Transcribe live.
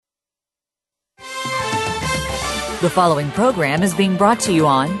The following program is being brought to you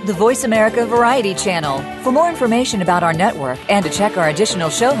on the Voice America Variety Channel. For more information about our network and to check our additional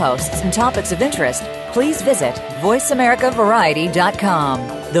show hosts and topics of interest, please visit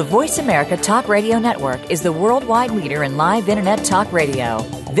voiceamericavariety.com. The Voice America Talk Radio Network is the worldwide leader in live Internet talk radio.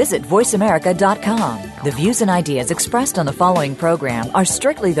 Visit voiceamerica.com. The views and ideas expressed on the following program are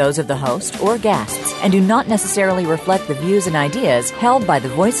strictly those of the host or guests and do not necessarily reflect the views and ideas held by the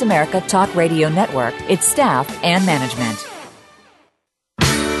Voice America Talk Radio Network, its staff, and management.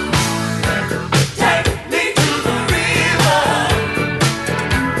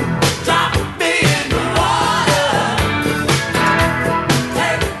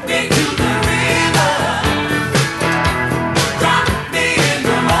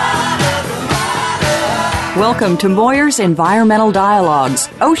 Welcome to Moyer's Environmental Dialogues,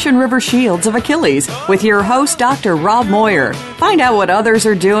 Ocean River Shields of Achilles, with your host, Dr. Rob Moyer. Find out what others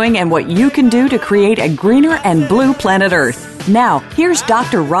are doing and what you can do to create a greener and blue planet Earth. Now, here's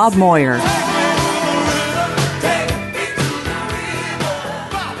Dr. Rob Moyer.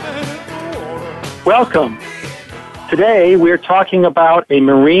 Welcome. Today, we're talking about a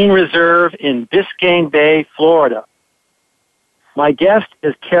marine reserve in Biscayne Bay, Florida. My guest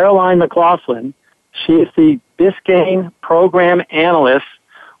is Caroline McLaughlin. She is the Biscayne Program Analyst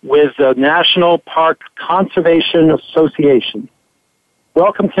with the National Park Conservation Association.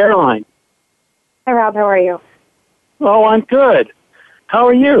 Welcome, Caroline. Hi, Rob. How are you? Oh, I'm good. How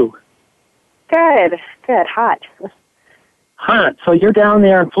are you? Good. Hot. Hot. So you're down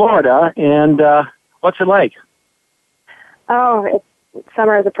there in Florida, and what's it like? Oh,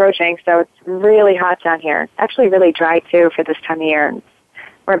 summer is approaching, so it's really hot down here. Actually really dry, too, for this time of year.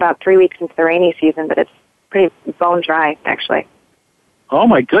 We're about 3 weeks into the rainy season, but it's pretty bone dry, actually. Oh,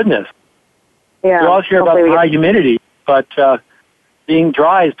 my goodness. Yeah. We always hear about high humidity, but being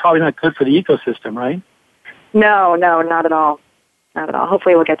dry is probably not good for the ecosystem, right? No, not at all. Not at all.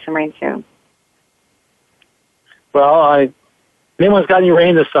 Hopefully we'll get some rain soon. Well, if anyone's got any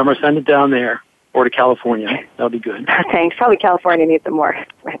rain this summer, send it down there or to California. That'll be good. Thanks. Probably California needs it more.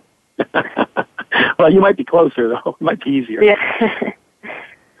 Well, you might be closer, though. It might be easier. Yeah.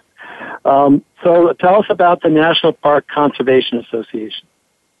 So tell us about the National Park Conservation Association.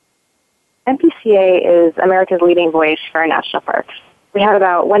 NPCA is America's leading voice for our national parks. We have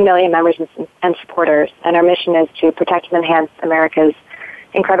about 1 million members and supporters, and our mission is to protect and enhance America's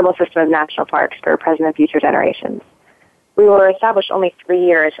incredible system of national parks for present and future generations. We were established only 3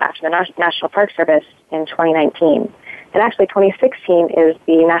 years after the National Park Service in 2019. And actually, 2016 is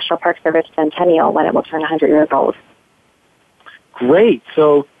the National Park Service centennial when it will turn 100 years old. Great.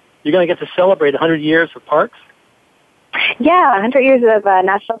 So you're going to get to celebrate 100 years of parks? Yeah, 100 years of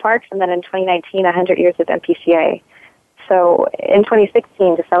national parks, and then in 2019, 100 years of NPCA. So in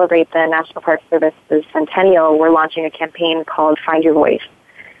 2016, to celebrate the National Park Service's centennial, we're launching a campaign called Find Your Voice.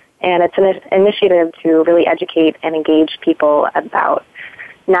 And it's an initiative to really educate and engage people about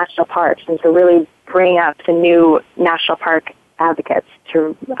national parks and to really bring up the new national park advocates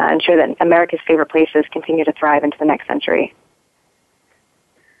to ensure that America's favorite places continue to thrive into the next century.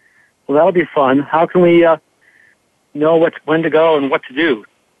 Well, that'll be fun. How can we know when to go and what to do?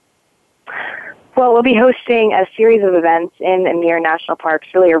 Well, we'll be hosting a series of events in and near national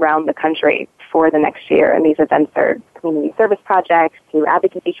parks really around the country for the next year. And these events are community service projects to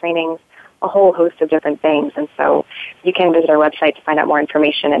advocacy trainings, a whole host of different things. And so you can visit our website to find out more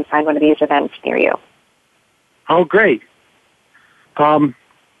information and find one of these events near you. Oh, great. So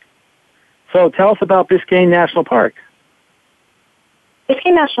tell us about Biscayne National Park.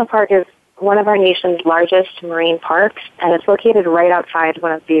 Biscayne National Park is one of our nation's largest marine parks, and it's located right outside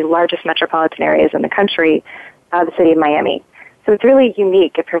one of the largest metropolitan areas in the country, the city of Miami. So it's really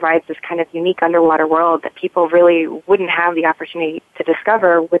unique. It provides this kind of unique underwater world that people really wouldn't have the opportunity to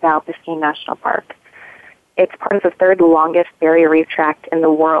discover without Biscayne National Park. It's part of the third longest barrier reef tract in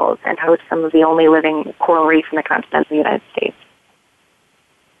the world and hosts some of the only living coral reefs in the continental United States.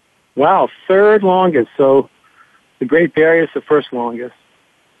 Wow, third longest. So the Great Barrier is the first longest.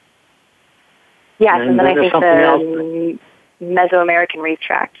 Yes, and then I think the Mesoamerican Reef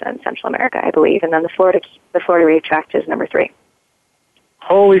Tract in Central America, I believe, and then the Florida Reef Tract is number 3.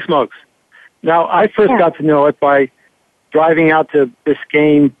 Holy smokes. Now, I first got to know it by driving out to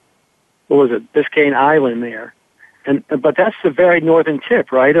Biscayne, Biscayne Island there. But that's the very northern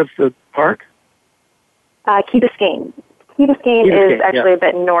tip, right, of the park? Key Biscayne. Key Biscayne is actually a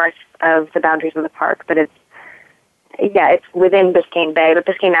bit north of the boundaries of the park, but it's within Biscayne Bay, but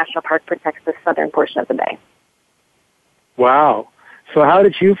Biscayne National Park protects the southern portion of the bay. Wow. So how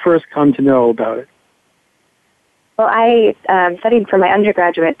did you first come to know about it? Well, I studied for my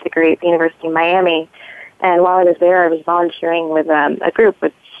undergraduate degree at the University of Miami, And while I was there, I was volunteering with a group,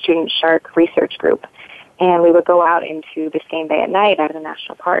 with Student Shark Research Group. And we would go out into Biscayne Bay at night out of the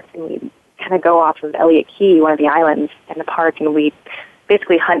national park, and we'd kind of go off of Elliott Key, one of the islands in the park, and we'd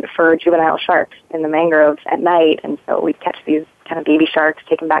basically hunt for juvenile sharks in the mangroves at night. And so we'd catch these kind of baby sharks,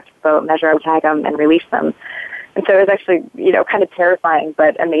 take them back to the boat, measure them, tag them, and release them. And so it was actually, kind of terrifying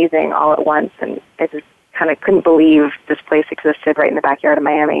but amazing all at once. And I just kind of couldn't believe this place existed right in the backyard of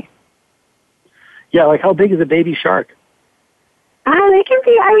Miami. Yeah, like how big is a baby shark? They can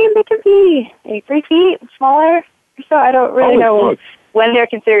be like 3 feet smaller. So I don't really know when they're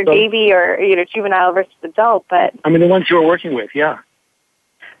considered baby or, juvenile versus adult, but... I mean, the ones you were working with, yeah.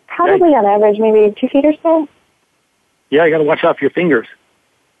 Probably on average, maybe 2 feet or so. Yeah, you got to watch out for your fingers.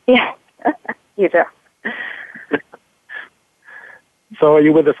 Yeah, you do. So are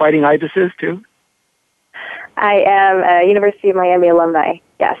you with the Fighting Ibises, too? I am a University of Miami alumni,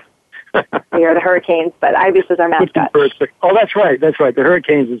 yes. We are the Hurricanes, but Ibises are mascots. Oh, that's right. The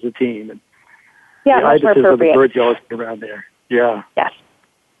Hurricanes is the team. And yeah, the much more Ibises appropriate. are the birds you always see around there. Yeah. Yes.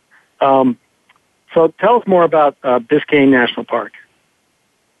 So tell us more about Biscayne National Park.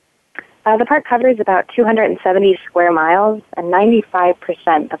 The park covers about 270 square miles, and 95%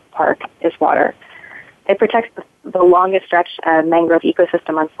 of the park is water. It protects the longest stretch of mangrove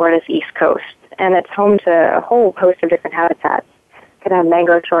ecosystem on Florida's east coast, and it's home to a whole host of different habitats. It can have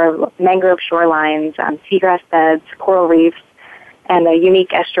mangrove shorelines, seagrass beds, coral reefs, and a unique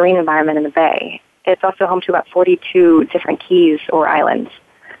estuarine environment in the bay. It's also home to about 42 different keys or islands.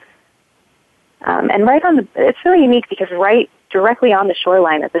 And it's really unique because directly on the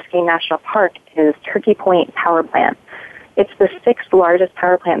shoreline of Biscayne National Park is Turkey Point Power Plant. It's the 6th largest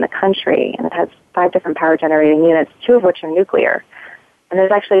power plant in the country, and it has 5 different power generating units, 2 of which are nuclear. And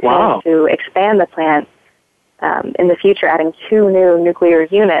there's actually plans to expand the plant in the future, adding 2 new nuclear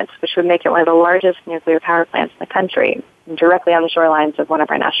units, which would make it one of the largest nuclear power plants in the country, directly on the shorelines of one of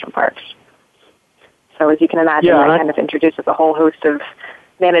our national parks. So as you can imagine, that kind of introduces a whole host of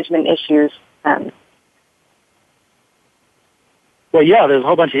management issues. Well, yeah, there's a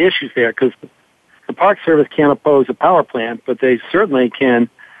whole bunch of issues there because the Park Service can't oppose a power plant, but they certainly can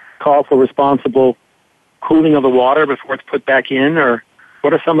call for responsible cooling of the water before it's put back in, or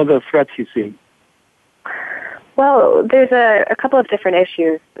what are some of the threats you see? Well, there's a couple of different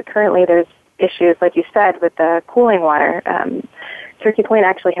issues. Currently, there's issues, like you said, with the cooling water. Turkey Point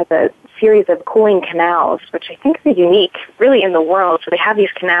actually has a series of cooling canals, which I think is unique, really, in the world. So they have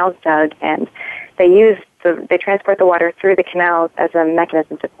these canals dug, and they transport the water through the canals as a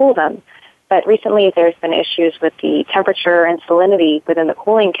mechanism to cool them. But recently, there's been issues with the temperature and salinity within the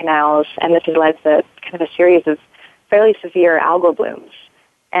cooling canals, and this has led to kind of a series of fairly severe algal blooms.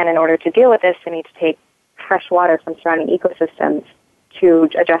 And in order to deal with this, they need to take fresh water from surrounding ecosystems to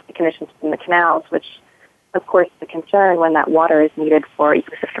address the conditions in the canals, which, of course, is a concern when that water is needed for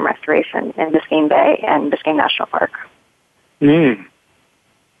ecosystem restoration in Biscayne Bay and Biscayne National Park.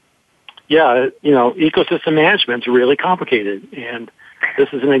 Yeah, ecosystem management is really complicated, and this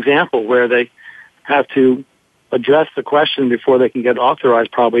is an example where they have to address the question before they can get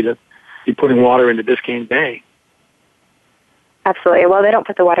authorized probably to be putting water into Biscayne Bay. Absolutely. Well, they don't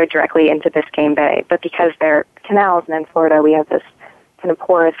put the water directly into Biscayne Bay, but because they're canals, and in Florida we have this kind of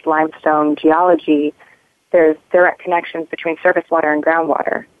porous limestone geology, there's direct connections between surface water and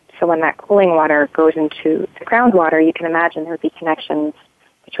groundwater. So when that cooling water goes into the groundwater, you can imagine there would be connections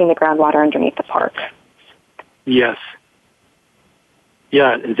between the groundwater underneath the park. Yes.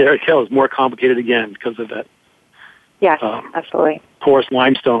 Yeah, there it goes. More complicated again because of that. Yes, absolutely. Porous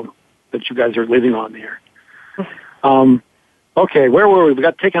limestone that you guys are living on there. Okay, where were we? We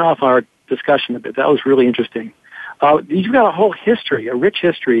got taken off our discussion a bit. That was really interesting. You've got a whole history, a rich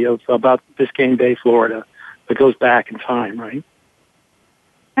history about Biscayne Bay, Florida, that goes back in time, right?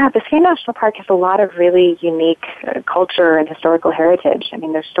 Yeah, Biscayne National Park has a lot of really unique culture and historical heritage. I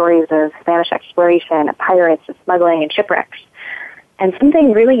mean, there's stories of Spanish exploration, of pirates, of smuggling, and shipwrecks. And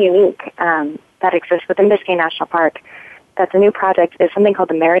something really unique that exists within Biscayne National Park that's a new project is something called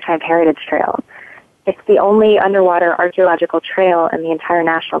the Maritime Heritage Trail. It's the only underwater archaeological trail in the entire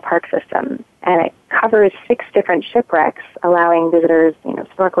national park system, and it covers 6 different shipwrecks, allowing visitors,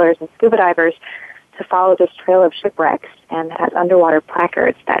 snorkelers and scuba divers, to follow this trail of shipwrecks, and it has underwater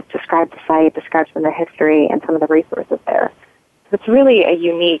placards that describe the site, describe some of the history and some of the resources there. So it's really a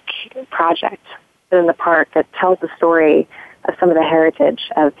unique project within the park that tells the story of some of the heritage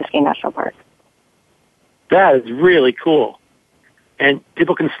of Biscayne National Park. That is really cool. And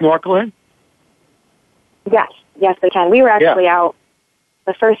people can snorkel in? Yes, they can. We were actually out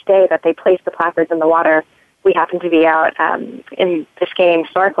the first day that they placed the placards in the water, we happened to be out in Biscayne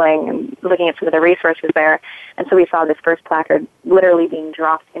snorkeling and looking at some of the resources there, and so we saw this first placard literally being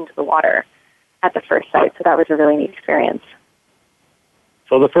dropped into the water at the first site, so that was a really neat experience.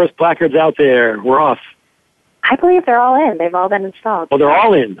 So the first placard's out there. We're off. I believe they're all in. They've all been installed. Oh, they're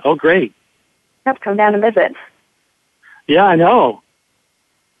all in. Oh, great. Yep, come down and visit. Yeah, I know.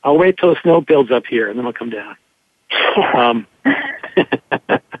 I'll wait till the snow builds up here, and then I'll come down.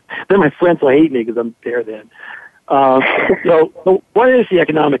 Then my friends will hate me because I'm there then. So what is the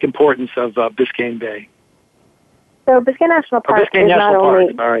economic importance of Biscayne Bay? So Biscayne National Park Biscayne is National not Park,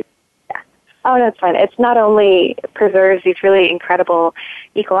 only... sorry. Oh, that's fine. It's not only preserves these really incredible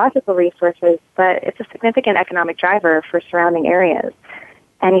ecological resources, but it's a significant economic driver for surrounding areas.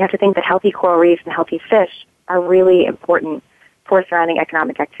 And you have to think that healthy coral reefs and healthy fish are really important for surrounding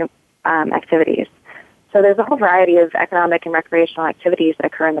economic activities. So there's a whole variety of economic and recreational activities that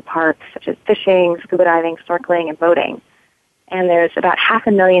occur in the park, such as fishing, scuba diving, snorkeling, and boating. And there's about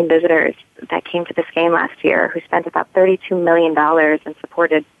 500,000 visitors that came to Biscayne last year who spent about $32 million and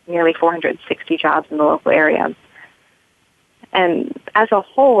supported nearly 460 jobs in the local area. And as a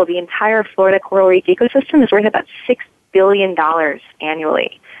whole, the entire Florida coral reef ecosystem is worth about $6 billion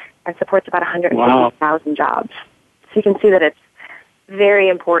annually and supports about 150,000 jobs. So you can see that it's very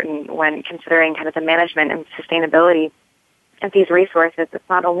important when considering kind of the management and sustainability of these resources. It's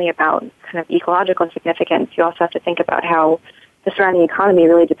not only about kind of ecological significance. You also have to think about how the surrounding economy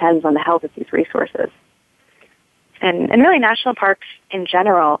really depends on the health of these resources. And really national parks in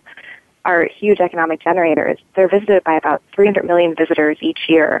general are huge economic generators. They're visited by about 300 million visitors each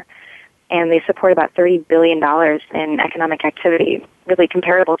year, and they support about $30 billion in economic activity, really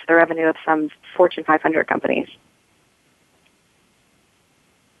comparable to the revenue of some Fortune 500 companies.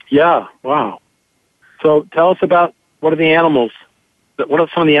 Yeah, wow. So tell us about what are the animals, what are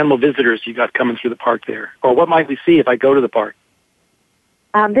some of the animal visitors you got coming through the park there? Or what might we see if I go to the park?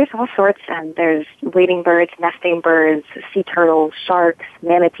 There's all sorts. There's wading birds, nesting birds, sea turtles, sharks,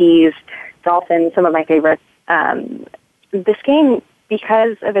 manatees, dolphins, some of my favorites. Biscayne,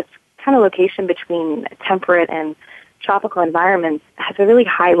 because of its kind of location between temperate and tropical environments, has a really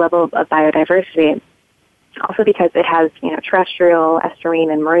high level of biodiversity. Also because it has, terrestrial,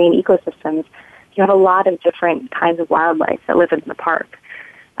 estuarine, and marine ecosystems, you have a lot of different kinds of wildlife that live in the park.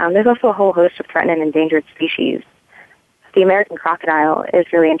 There's also a whole host of threatened and endangered species. The American crocodile is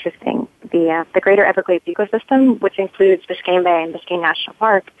really interesting. The Greater Everglades ecosystem, which includes Biscayne Bay and Biscayne National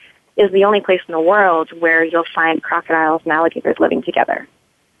Park, is the only place in the world where you'll find crocodiles and alligators living together.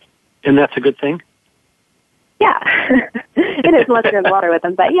 And that's a good thing? Yeah. It is unless you're in the water with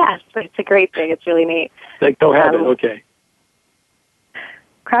them, but yes, it's a great thing. It's really neat. Like, go have it, okay.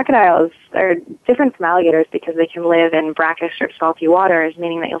 Crocodiles are different from alligators because they can live in brackish or salty waters,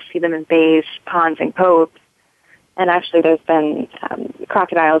 meaning that you'll see them in bays, ponds, and coves. And actually, there's been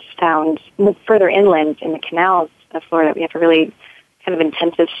crocodiles found further inland in the canals of Florida. We have a really kind of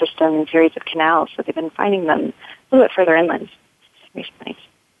intensive system and series of canals, so they've been finding them a little bit further inland recently.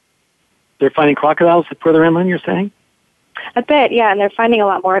 They're finding crocodiles further inland, you're saying? A bit, yeah, and they're finding a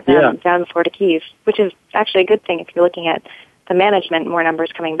lot more of them down in the Florida Keys, which is actually a good thing if you're looking at the management, more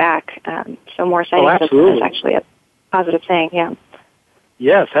numbers coming back. So more sightings is actually a positive thing, yeah.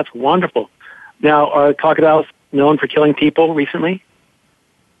 Yes, that's wonderful. Now, are crocodiles known for killing people recently?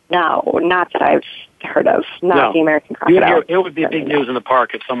 No, not that I've heard of. Not the American crocodile. It would be big news in the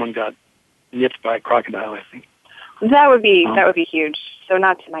park if someone got nipped by a crocodile, I think. That would be huge. So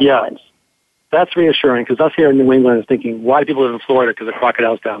not to my knowledge. That's reassuring because us here in New England are thinking, why do people live in Florida? Because the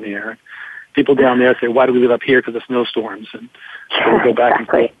crocodiles down there. People down there say, why do we live up here? Because of snowstorms. And so we go back and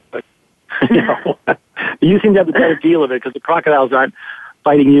forth. But, you seem to have the better deal of it because the crocodiles aren't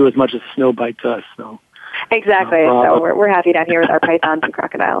biting you as much as the snow bites us. So. Exactly. So we're happy down here with our pythons and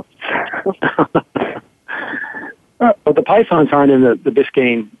crocodiles. But the pythons aren't in the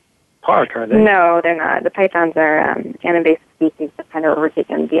Biscayne Park, are they? No, they're not. The pythons are an invasive species that's kind of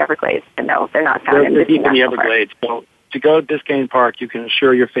overtaken the Everglades. But no, they're not found in deep in the Everglades. So to go to Biscayne Park, you can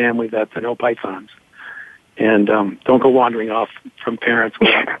assure your family that there are no pythons. And don't go wandering off from parents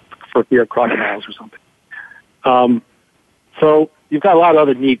for fear of crocodiles or something. So you've got a lot of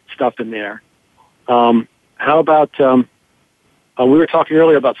other neat stuff in there. How about, we were talking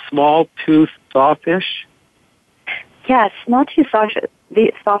earlier about small-tooth sawfish. Yeah, small-tooth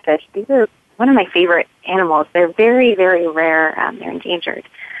sawfish. These are one of my favorite animals. They're very, very rare. They're endangered.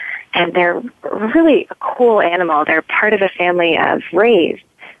 And they're really a cool animal. They're part of a family of rays.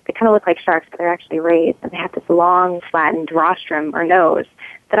 They kind of look like sharks, but they're actually rays. And they have this long, flattened rostrum or nose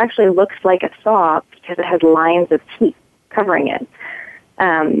that actually looks like a saw because it has lines of teeth covering it.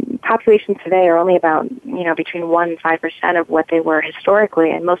 Populations today are only about, between 1 and 5% of what they were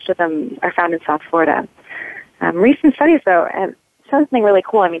historically, and most of them are found in South Florida. Recent studies, though, have shown something really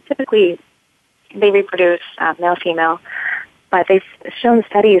cool. I mean, typically they reproduce male-female, but they've shown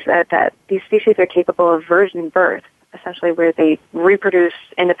studies that these species are capable of virgin birth, essentially where they reproduce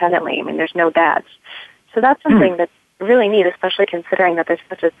independently. I mean, there's no dads. So that's something that's really neat, especially considering that there's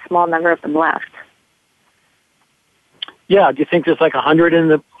such a small number of them left. Yeah, do you think there's like 100 in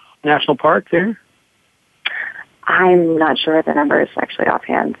the national park there? I'm not sure of the numbers actually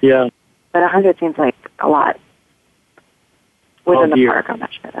offhand. Yeah. But 100 seems like a lot within the park. I'm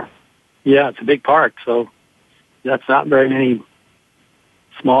not sure though. Yeah, it's a big park, so that's not very many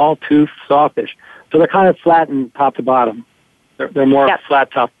small tooth sawfish. So they're kind of flattened top to bottom. They're more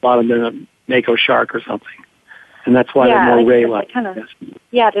flat top to bottom than a mako shark or something. And that's why they're more ray-like.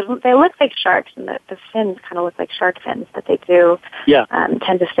 They look like sharks, and the fins kind of look like shark fins, but they do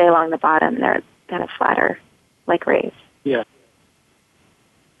tend to stay along the bottom. They're kind of flatter, like rays. Yeah.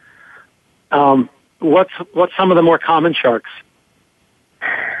 What's some of the more common sharks?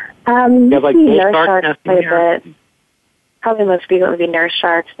 You have like nurse sharks quite a bit. Probably most frequent would be nurse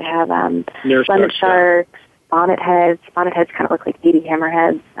sharks. They have lemon sharks, bonnet heads. Bonnet heads kind of look like baby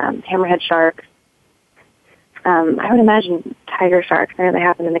hammerheads. Hammerhead sharks. I would imagine tiger sharks. I know they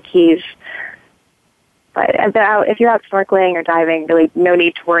happen in the Keys. But if you're out snorkeling or diving, really no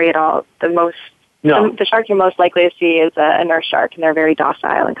need to worry at all. The shark you're most likely to see is a nurse shark, and they're very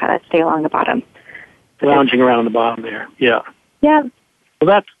docile and kind of stay along the bottom. Lounging around the bottom there, yeah. Yeah. Well,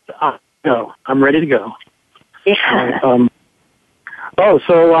 that's, I'm ready to go. Yeah.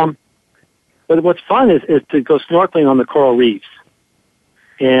 But what's fun is to go snorkeling on the coral reefs.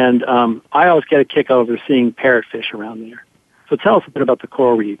 And I always get a kick over seeing parrotfish around there. So tell us a bit about the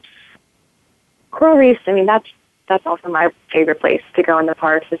coral reefs. Coral reefs, I mean, that's also my favorite place to go in the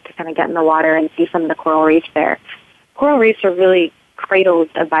parks, is to kind of get in the water and see some of the coral reefs there. Coral reefs are really cradles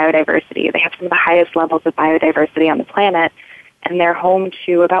of biodiversity. They have some of the highest levels of biodiversity on the planet, and they're home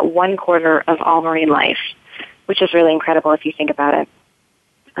to about 1/4 of all marine life, which is really incredible if you think about it.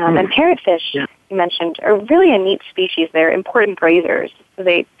 And parrotfish, you mentioned, are really a neat species. They're important grazers. So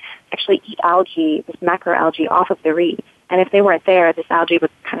they actually eat algae, this macroalgae, off of the reef. And if they weren't there, this algae would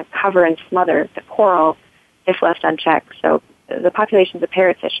kind of cover and smother the coral if left unchecked. So the populations of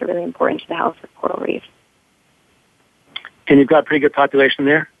parrotfish are really important to the health of coral reefs. And you've got a pretty good population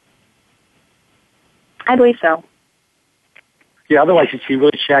there? I believe so. Yeah, otherwise you'd see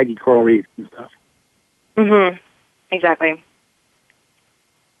really shaggy coral reefs and stuff. Mm-hmm. Exactly.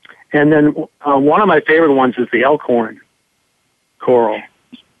 And then one of my favorite ones is the elkhorn coral.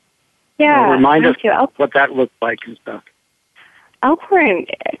 Yeah. Remind us what that looks like and stuff. Elkhorn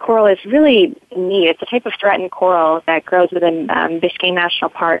coral is really neat. It's a type of threatened coral that grows within Biscayne National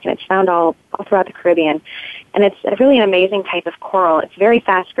Park, and it's found all throughout the Caribbean. And it's really an amazing type of coral. It's very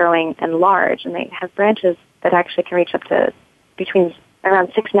fast-growing and large, and they have branches that actually can reach up to between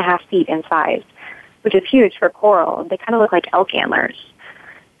around 6.5 feet in size, which is huge for coral. They kind of look like elk antlers.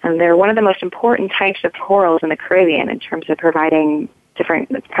 And they're one of the most important types of corals in the Caribbean in terms of providing different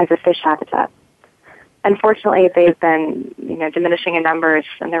kinds of fish habitat. Unfortunately, they've been, diminishing in numbers,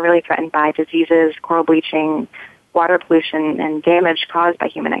 and they're really threatened by diseases, coral bleaching, water pollution, and damage caused by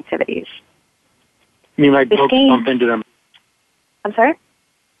human activities. You mean like boats bump into them? I'm sorry?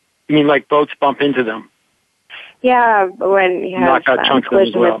 You mean like boats bump into them? Yeah, when you have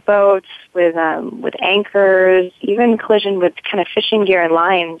collision with boats, with anchors, even collision with kind of fishing gear and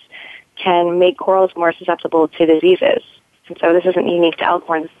lines can make corals more susceptible to diseases. And so this isn't unique to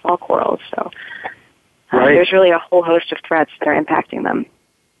elkhorn, it's all corals. So there's really a whole host of threats that are impacting them.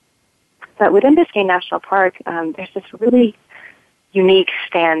 But within Biscayne National Park, there's this really unique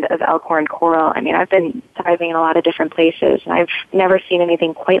stand of elkhorn coral. I mean, I've been diving in a lot of different places, and I've never seen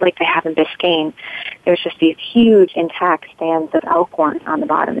anything quite like they have in Biscayne. There's just these huge intact stands of elkhorn on the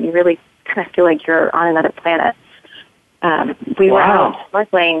bottom, and you really kind of feel like you're on another planet. We were out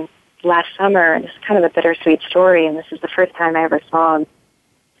snorkeling last summer, and it's kind of a bittersweet story, and this is the first time I ever saw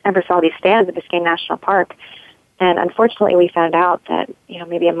these stands at Biscayne National Park. And unfortunately, we found out that,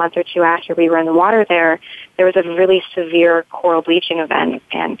 maybe a month or two after we were in the water there was a really severe coral bleaching event,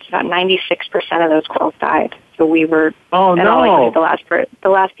 and about 96% of those corals died. So we were the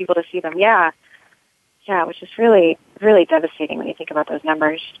last people to see them. Yeah, which is really, really devastating when you think about those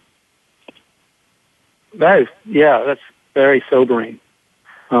numbers. That's very sobering.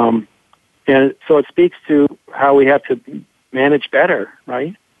 And so it speaks to how we have to manage better,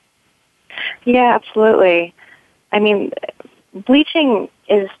 right? Yeah, absolutely. I mean, bleaching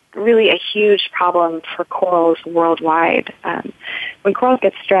is really a huge problem for corals worldwide. When corals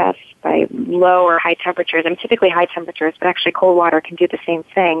get stressed by low or high temperatures, and typically high temperatures, but actually cold water can do the same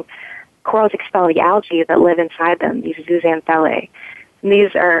thing, corals expel the algae that live inside them, these zooxanthellae. And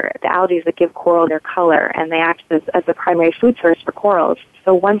these are the algae that give coral their color, and they act as the primary food source for corals.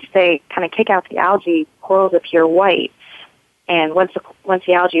 So once they kind of kick out the algae, corals appear white. And once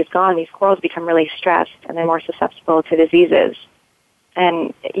the algae is gone, these corals become really stressed, and they're more susceptible to diseases.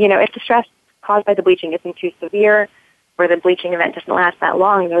 And, if the stress caused by the bleaching isn't too severe, or the bleaching event doesn't last that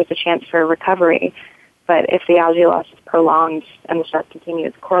long, there's a chance for recovery. But if the algae loss is prolonged and the stress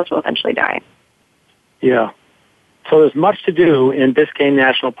continues, corals will eventually die. Yeah. So there's much to do in Biscayne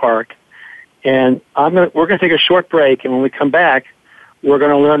National Park. And we're going to take a short break, and when we come back, we're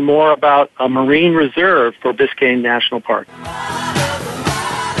going to learn more about a marine reserve for Biscayne National Park.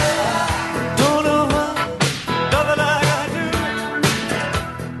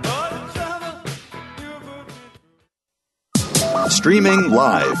 Streaming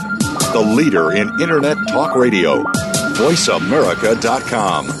live, the leader in Internet talk radio,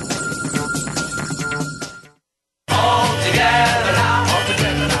 VoiceAmerica.com.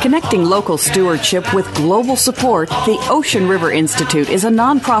 Connecting local stewardship with global support, the Ocean River Institute is a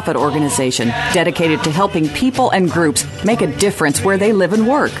nonprofit organization dedicated to helping people and groups make a difference where they live and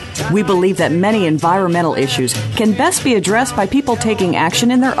work. We believe that many environmental issues can best be addressed by people taking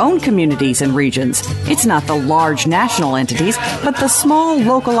action in their own communities and regions. It's not the large national entities, but the small,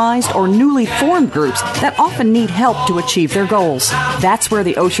 localized, or newly formed groups that often need help to achieve their goals. That's where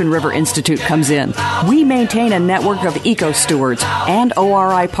the Ocean River Institute comes in. We maintain a network of eco-stewards and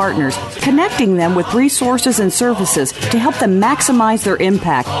ORI partners, connecting them with resources and services to help them maximize their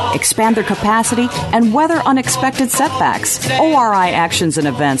impact, expand their capacity, and weather unexpected setbacks. ORI actions and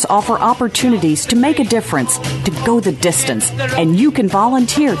events offer opportunities to make a difference, to go the distance, and you can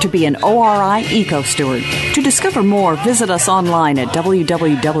volunteer to be an ORI eco-steward. To discover more, visit us online at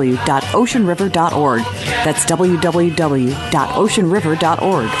www.oceanriver.org. That's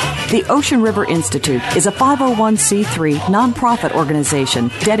www.oceanriver.org. The Ocean River Institute is a 501c3 nonprofit organization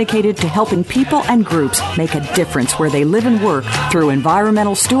dedicated to helping people and groups make a difference where they live and work through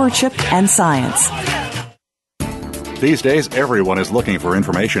environmental stewardship and science. These days, everyone is looking for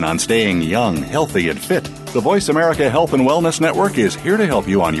information on staying young, healthy, and fit. The Voice America Health and Wellness Network is here to help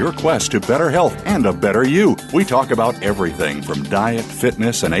you on your quest to better health and a better you. We talk about everything from diet,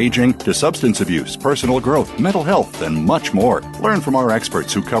 fitness, and aging to substance abuse, personal growth, mental health, and much more. Learn from our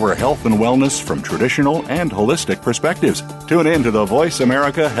experts who cover health and wellness from traditional and holistic perspectives. Tune in to the Voice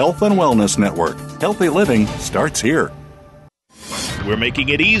America Health and Wellness Network. Healthy living starts here. We're making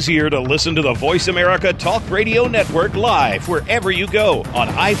it easier to listen to the Voice America Talk Radio Network live wherever you go on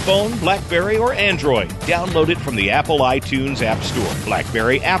iPhone, BlackBerry, or Android. Download it from the Apple iTunes App Store,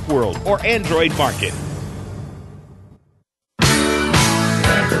 BlackBerry App World, or Android Market.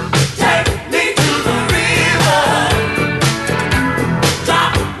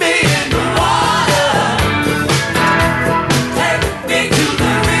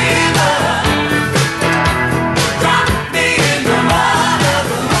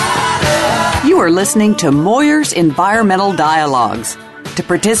 You are listening to Moyer's Environmental Dialogues. To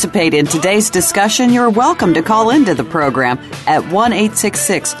participate in today's discussion, you're welcome to call into the program at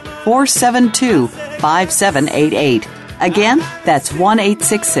 1-866-472-5788. Again, that's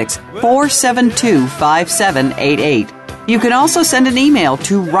 1-866-472-5788. You can also send an email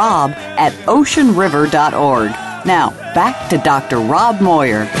to rob@oceanriver.org. Now, back to Dr. Rob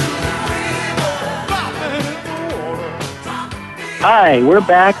Moyer. Hi, we're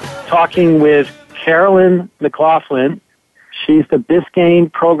back talking with Carolyn McLaughlin. She's the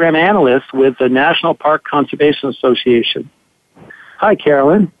Biscayne Program Analyst with the National Park Conservation Association. Hi,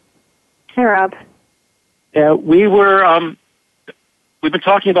 Carolyn. Hi, Rob. We've been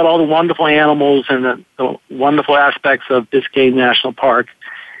talking about all the wonderful animals and the wonderful aspects of Biscayne National Park.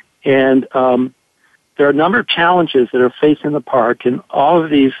 And there are a number of challenges that are facing the park, and all of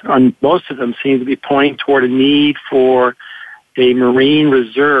these, most of them seem to be pointing toward a need for a marine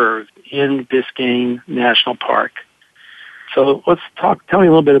reserve in Biscayne National Park. So tell me a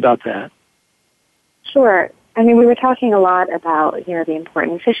little bit about that. Sure. I mean, we were talking a lot about, the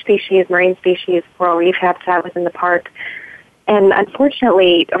important fish species, marine species, coral reef habitat within the park. And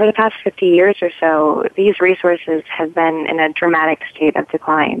unfortunately, over the past 50 years or so, these resources have been in a dramatic state of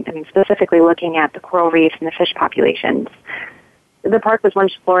decline. I mean, specifically looking at the coral reefs and the fish populations. The park was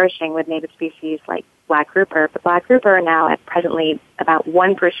once flourishing with native species like black grouper, but black grouper are now at presently about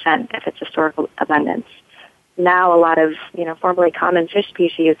 1% of its historical abundance. Now a lot of, formerly common fish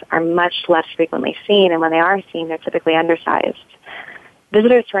species are much less frequently seen, and when they are seen, they're typically undersized.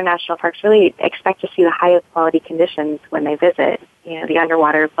 visitors to our national parks really expect to see the highest quality conditions when they visit, the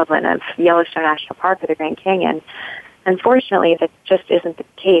underwater equivalent of Yellowstone National Park or the Grand Canyon. Unfortunately, that just isn't the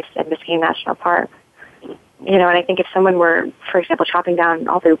case in Biscayne National Park. And I think if someone were, for example, chopping down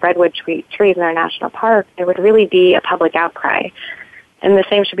all the redwood trees in our national park, there would really be a public outcry. And the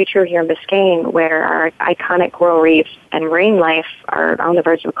same should be true here in Biscayne, where our iconic coral reefs and marine life are on the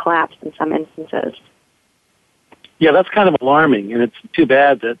verge of collapse in some instances. Yeah, that's kind of alarming, and it's too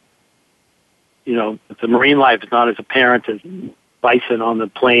bad that, the marine life is not as apparent as bison on the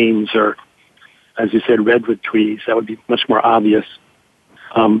plains or, as you said, redwood trees. That would be much more obvious.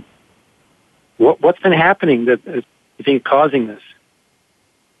 What's been happening that you think is causing this?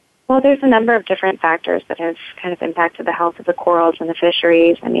 Well, there's a number of different factors that have kind of impacted the health of the corals and the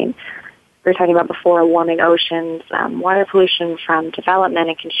fisheries. I mean, we were talking about before warming oceans, water pollution from development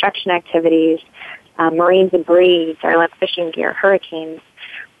and construction activities, marine debris, derelict fishing gear, hurricanes.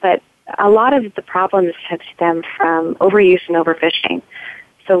 But a lot of the problems have stemmed from overuse and overfishing.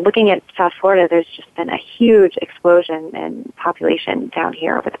 So looking at South Florida, there's just been a huge explosion in population down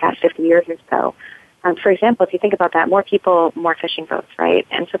here over the past 50 years or so. For example, if you think about that, more people, more fishing boats, right?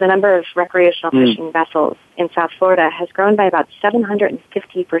 And so the number of recreational fishing vessels in South Florida has grown by about 750%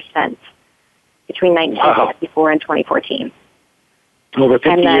 between 1964 and 2014. Over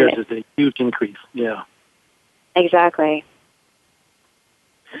 50 years is a huge increase, yeah. Exactly.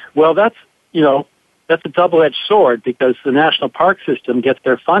 Well, that's a double-edged sword because the National Park System gets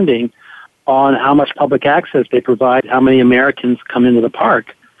their funding on how much public access they provide, how many Americans come into the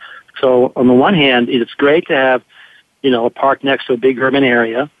park. So on the one hand, it's great to have, a park next to a big urban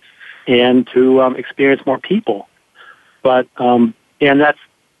area and to experience more people. But, and that's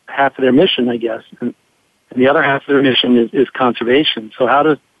half of their mission, I guess. And the other half of their mission is conservation. So I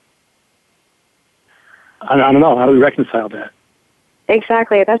don't know, how do we reconcile that?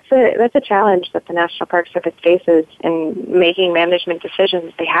 Exactly. That's a challenge that the National Park Service faces in making management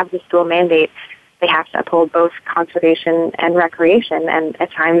decisions. They have this dual mandate. They have to uphold both conservation and recreation, and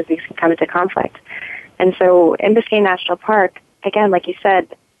at times these can come into conflict. And so in Biscayne National Park, again, like you said,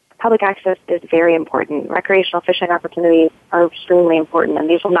 public access is very important. Recreational fishing opportunities are extremely important, and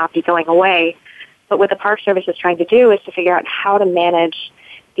these will not be going away. But what the Park Service is trying to do is to figure out how to manage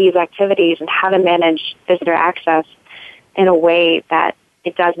these activities and how to manage visitor access in a way that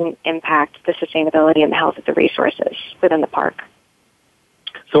it doesn't impact the sustainability and the health of the resources within the park.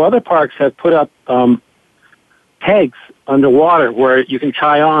 So other parks have put up pegs underwater where you can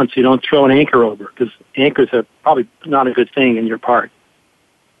tie on so you don't throw an anchor over, because anchors are probably not a good thing in your park.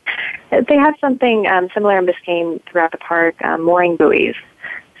 They have something similar in Biscayne throughout the park, mooring buoys.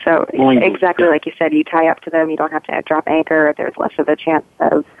 So exactly like you said, you tie up to them, you don't have to drop anchor, there's less of a chance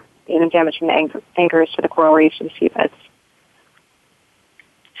of being damage from the anchors to the coral reefs and seabeds.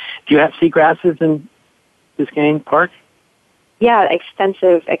 Do you have seagrasses in Biscayne Park? Yeah,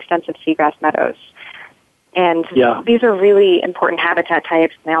 extensive seagrass meadows. And these are really important habitat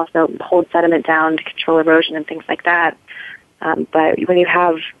types. They also hold sediment down to control erosion and things like that. But when you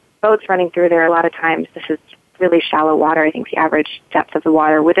have boats running through there, a lot of times this is really shallow water. I think the average depth of the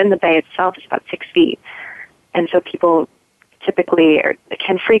water within the bay itself is about 6 feet. And so people typically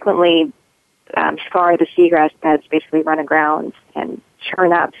can frequently scar the seagrass beds, basically run aground and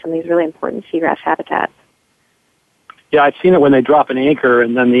churn up some of these really important seagrass habitats. Yeah, I've seen it when they drop an anchor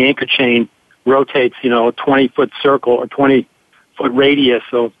and then the anchor chain rotates, a 20-foot circle or 20-foot radius,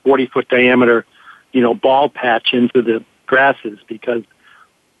 so 40-foot diameter, ball patch into the grasses because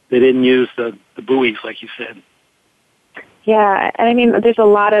they didn't use the buoys, like you said. Yeah, and I mean, there's a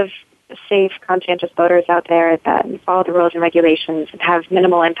lot of safe, conscientious boaters out there that follow the rules and regulations and have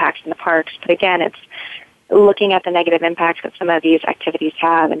minimal impacts in the parks. But again, it's looking at the negative impacts that some of these activities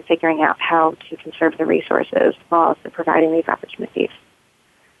have and figuring out how to conserve the resources while also providing these opportunities.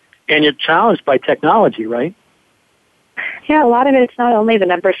 And you're challenged by technology, right? Yeah, a lot of it's not only the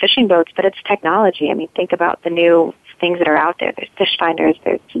number of fishing boats, but it's technology. I mean, think about the new things that are out there. There's fish finders,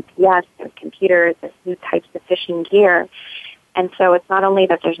 there's GPS, there's computers, there's new types of fishing gear. And so it's not only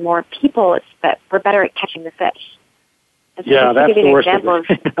that there's more people, it's that we're better at catching the fish. And so yeah, that's the worst of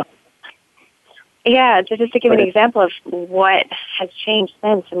it. Just to give an example of what has changed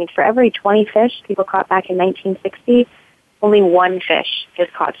since. I mean, for every 20 fish people caught back in 1960, only one fish is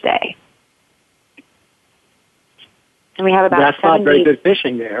caught today. And we have about That's 70. not very good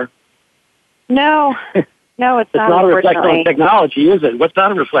fishing there. No, it's not. It's not a reflection on technology, is it? What's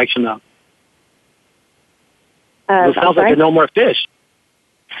that a reflection of? It sounds like there are no more fish.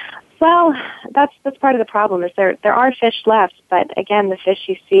 Well, that's part of the problem. Is there are fish left, but again, the fish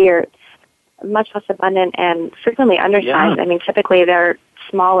you see are much less abundant and frequently undersized. Yeah. I mean, typically they're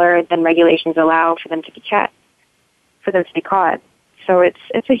smaller than regulations allow for them to be caught. So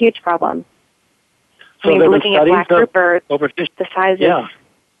it's a huge problem. So I mean, looking at black grouper, the size yeah.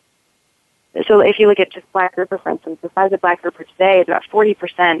 So if you look at just black grouper, for instance, the size of black grouper today is about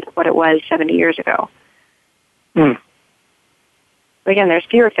 40% of what it was 70 years ago. Hmm. But again, there's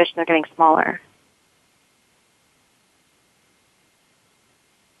fewer fish and they're getting smaller.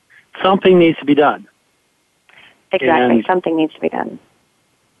 Something needs to be done. Exactly. And, something needs to be done.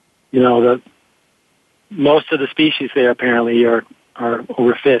 You know, most of the species there apparently are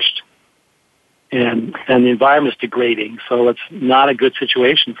overfished. And the environment is degrading, so it's not a good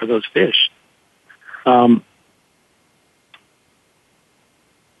situation for those fish.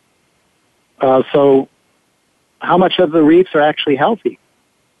 So how much of the reefs are actually healthy?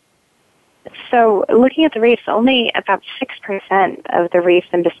 So looking at the reefs, only about 6% of the reefs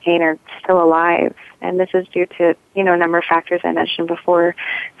in Biscayne are still alive. And this is due to, a number of factors I mentioned before,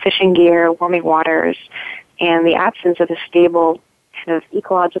 fishing gear, warming waters, and the absence of a stable kind of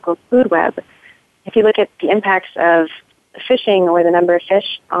ecological food web. If you look at the impacts of fishing or the number of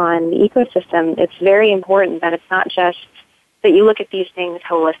fish on the ecosystem, it's very important that it's not just that you look at these things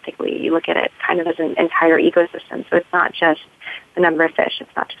holistically. You look at it kind of as an entire ecosystem. So it's not just the number of fish. It's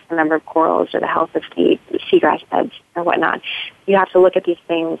not just the number of corals or the health of the seagrass beds or whatnot. You have to look at these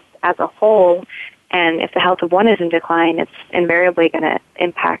things as a whole. And if the health of one is in decline, it's invariably going to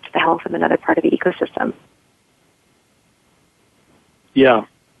impact the health of another part of the ecosystem. Yeah.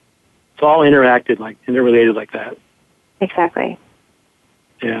 It's all interrelated like that. Exactly.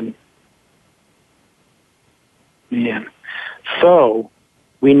 And, man. So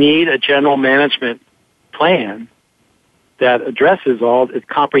we need a general management plan that addresses all, it's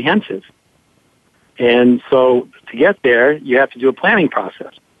comprehensive. And so to get there, you have to do a planning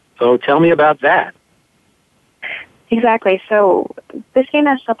process. So tell me about that. Exactly. So Biscayne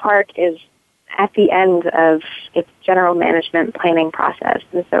National Park is at the end of its general management planning process.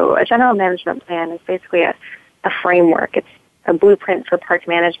 And so a general management plan is basically a framework. It's a blueprint for park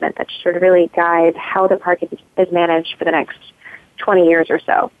management that should really guide how the park is managed for the next 20 years or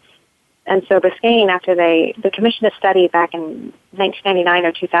so. And so Biscayne, after they commissioned a study back in 1999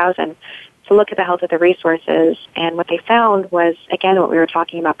 or 2000 to look at the health of the resources, and what they found was, again, what we were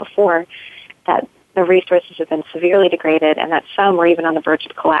talking about before, that the resources have been severely degraded and that some were even on the verge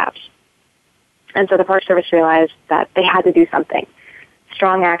of collapse. And so the Park Service realized that they had to do something.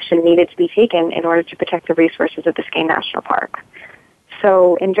 Strong action needed to be taken in order to protect the resources of Biscayne National Park.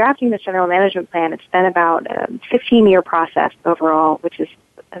 So in drafting this general management plan, it's been about a 15-year process overall, which is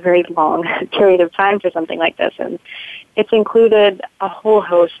a very long period of time for something like this. And it's included a whole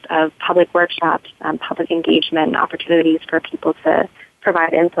host of public workshops, public engagement opportunities for people to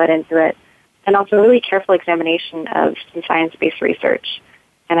provide input into it, and also really careful examination of some science-based research.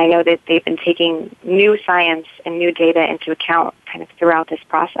 And I know that they've been taking new science and new data into account kind of throughout this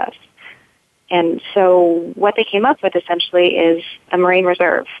process. And so what they came up with essentially is a marine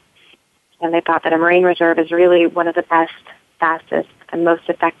reserve. And they thought that a marine reserve is really one of the best, fastest, and most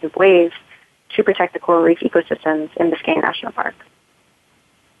effective ways to protect the coral reef ecosystems in Biscayne National Park.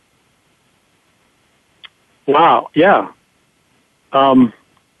 Wow, yeah.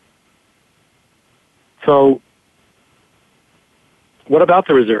 So what about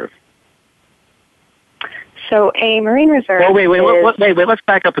the reserve? So a marine reserve. Oh, wait, let's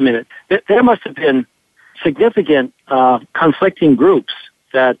back up a minute. There must have been significant conflicting groups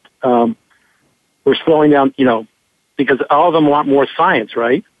that were slowing down, because all of them want more science,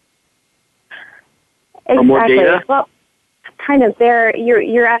 right? Exactly. Or more data? Well, kind of.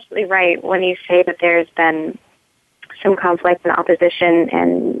 You're absolutely right when you say that there's been some conflict and opposition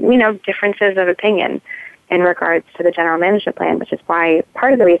and, differences of opinion in regards to the general management plan, which is why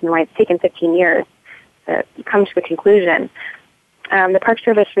part of the reason why it's taken 15 years to come to a conclusion. The Park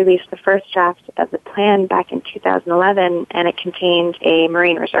Service released the first draft of the plan back in 2011, and it contained a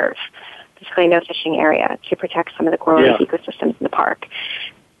marine reserve, basically no fishing area, to protect some of the coral reef ecosystems in the park.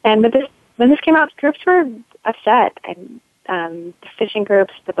 And when this came out, the groups were upset, and the fishing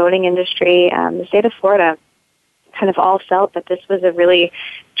groups, the boating industry, the state of Florida kind of all felt that this was a really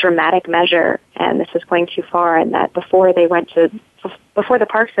dramatic measure and this was going too far, and that before the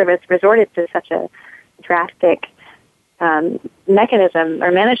Park Service resorted to such a drastic mechanism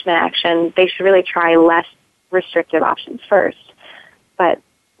or management action, they should really try less restrictive options first. But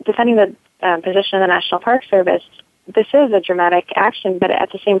defending the position of the National Park Service, this is a dramatic action, but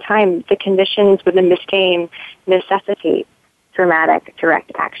at the same time, the conditions within Biscayne necessitate dramatic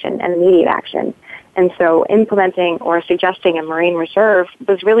direct action and immediate action. And so implementing or suggesting a marine reserve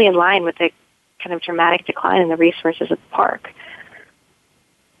was really in line with the kind of dramatic decline in the resources of the park.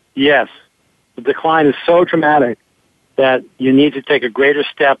 Yes. The decline is so dramatic that you need to take a greater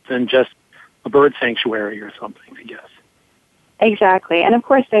step than just a bird sanctuary or something, I guess. Exactly. And of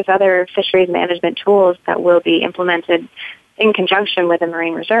course, there's other fisheries management tools that will be implemented in conjunction with the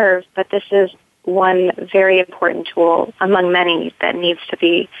marine reserve, but this is one very important tool among many that needs to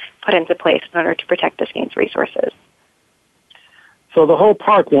be put into place in order to protect Biscayne's resources. So the whole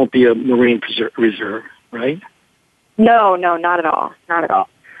park won't be a marine reserve, right? No, not at all. Not at all.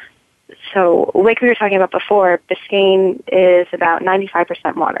 So like we were talking about before, Biscayne is about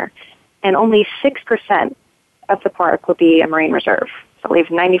 95% water, and only 6% of the park will be a marine reserve. So it leaves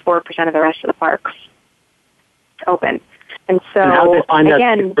 94% of the rest of the parks open. And so, and how do they find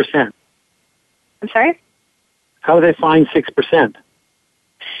again, that 6%? I'm sorry? How do they find 6%?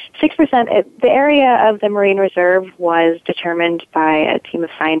 6%, the area of the marine reserve was determined by a team of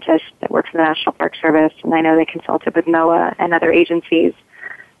scientists that work for the National Park Service, and I know they consulted with NOAA and other agencies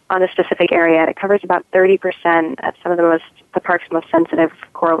on the specific area. It covers about 30% of some of the park's most sensitive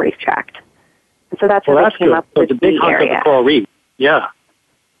coral reef tract. And so that's how they came up with the big hunk area. Of the coral reef. Yeah.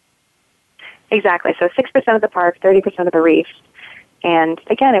 Exactly. So 6% of the park, 30% of the reef. And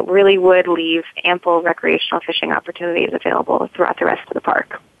again, it really would leave ample recreational fishing opportunities available throughout the rest of the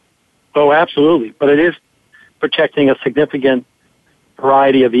park. Oh, absolutely. But it is protecting a significant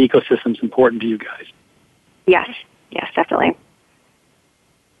variety of ecosystems important to you guys. Yes, definitely.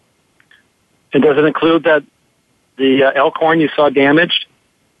 And does it include that the elkhorn you saw damaged?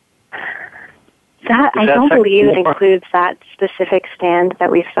 I don't believe it includes that specific stand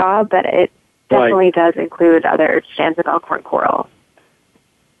that we saw, but it definitely does include other stands of elkhorn coral.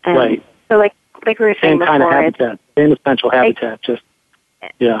 And right. So like we were saying before, kind of habitat, same essential habitat,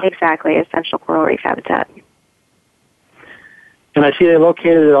 Exactly, essential coral reef habitat. And I see they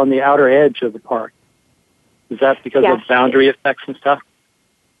located it on the outer edge of the park. Is that because of boundary effects and stuff?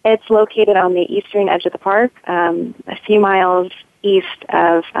 It's located on the eastern edge of the park, a few miles east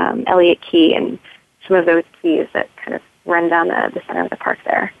of Elliott Key and some of those keys that kind of run down the center of the park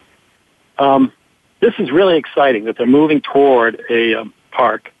there. This is really exciting that they're moving toward a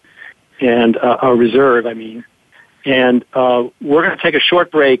park and a reserve, And we're going to take a short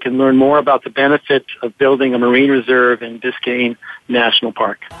break and learn more about the benefits of building a marine reserve in Biscayne National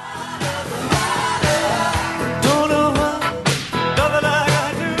Park.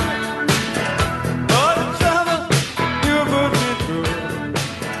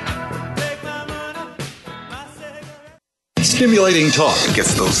 Stimulating talk.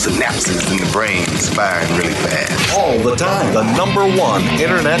 Gets those synapses in the brain firing really fast. All the time. The #1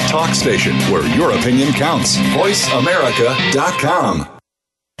 Internet talk station where your opinion counts. VoiceAmerica.com.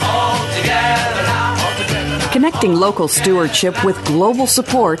 Connecting local stewardship with global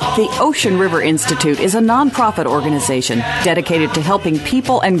support, the Ocean River Institute is a nonprofit organization dedicated to helping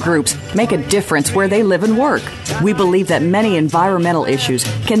people and groups make a difference where they live and work. We believe that many environmental issues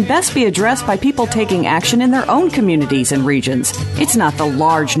can best be addressed by people taking action in their own communities and regions. It's not the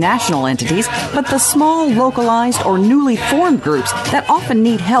large national entities, but the small, localized, or newly formed groups that often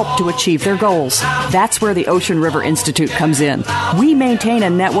need help to achieve their goals. That's where the Ocean River Institute comes in. We maintain a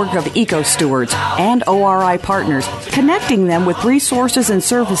network of eco-stewards and ORI partners, connecting them with resources and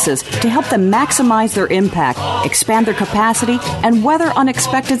services to help them maximize their impact, expand their capacity, and weather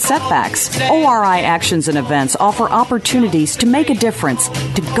unexpected setbacks. ORI actions and events offer opportunities to make a difference,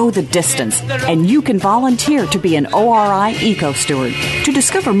 to go the distance, and you can volunteer to be an ORI eco-steward. To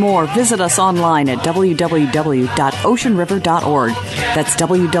discover more, visit us online at www.oceanriver.org. That's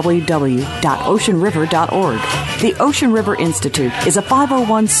www.oceanriver.org. The Ocean River Institute is a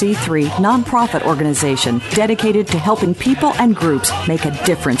 501c3 nonprofit organization dedicated to helping people and groups make a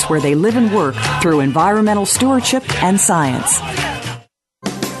difference where they live and work through environmental stewardship and science.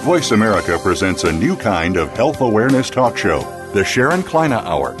 Voice America presents a new kind of health awareness talk show, the Sharon Kleina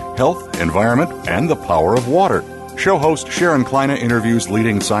Hour, Health, Environment, and the Power of Water. Show host Sharon Kleina interviews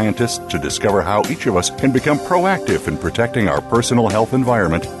leading scientists to discover how each of us can become proactive in protecting our personal health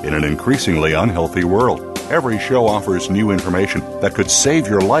environment in an increasingly unhealthy world. Every show offers new information that could save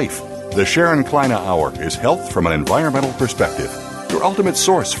your life. The Sharon Kleina Hour is health from an environmental perspective, your ultimate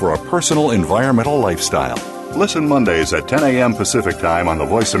source for a personal environmental lifestyle. Listen Mondays at 10 a.m. Pacific Time on the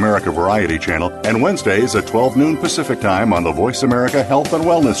Voice America Variety Channel and Wednesdays at 12 noon Pacific Time on the Voice America Health and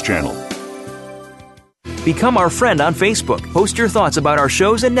Wellness Channel. Become our friend on Facebook. Post your thoughts about our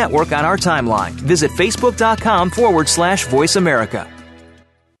shows and network on our timeline. Visit Facebook.com/Voice America.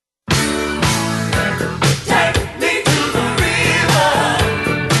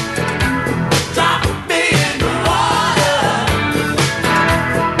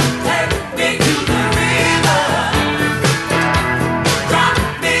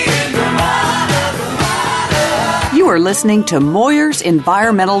 listening to Moyer's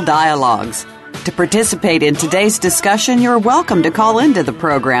Environmental Dialogues. To participate in today's discussion, you're welcome to call into the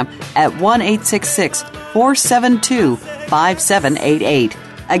program at 1-866-472-5788.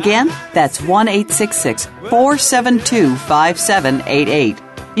 Again, that's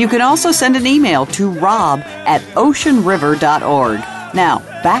 1-866-472-5788. You can also send an email to rob@oceanriver.org. Now,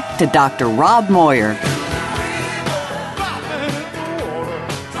 back to Dr. Rob Moyer.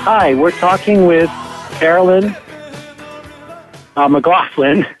 Hi, we're talking with Carolyn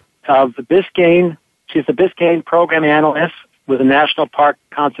McLaughlin of the Biscayne. She's the Biscayne Program Analyst with the National Park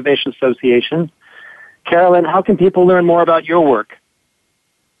Conservation Association. Carolyn, how can people learn more about your work?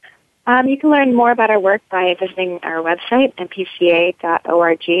 You can learn more about our work by visiting our website,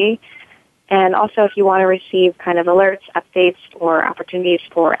 npca.org. And also, if you want to receive kind of alerts, updates, or opportunities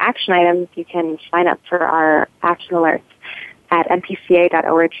for action items, you can sign up for our action alerts at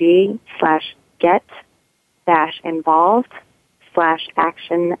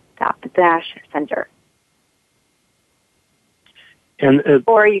npca.org/get-involved/action-center.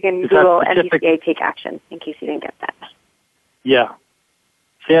 Or you can Google NPCA Take Action in case you didn't get that. Yeah.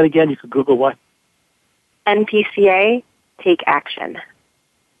 Say that again. You could Google what? NPCA Take Action.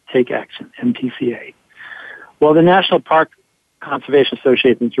 Take Action, NPCA. Well, the National Park Conservation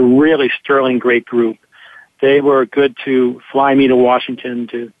Association is a really sterling, great group. They were good to fly me to Washington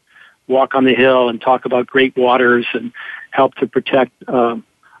to walk on the Hill and talk about great waters and help to protect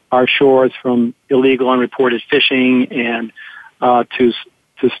our shores from illegal, unreported fishing and to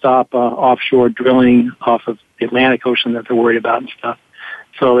stop offshore drilling off of the Atlantic Ocean that they're worried about and stuff.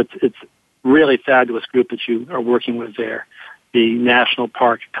 So it's really fabulous group that you are working with there, the National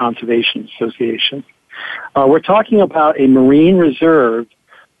Park Conservation Association. We're talking about a marine reserve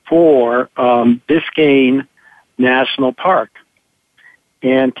for Biscayne National Park.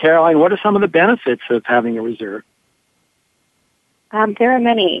 And Caroline, what are some of the benefits of having a reserve? There are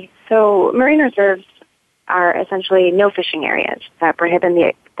many. So marine reserves are essentially no fishing areas that prohibit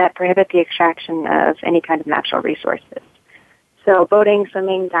the extraction of any kind of natural resources. So boating,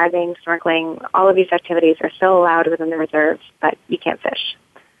 swimming, diving, snorkeling, all of these activities are still allowed within the reserves, but you can't fish.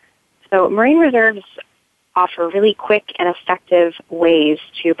 So marine reserves offer really quick and effective ways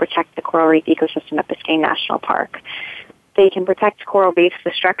to protect the coral reef ecosystem at Biscayne National Park. They can protect coral reefs,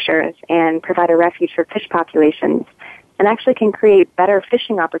 the structures, and provide a refuge for fish populations, and actually can create better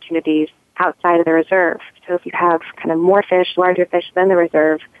fishing opportunities outside of the reserve. So if you have kind of more fish, larger fish than the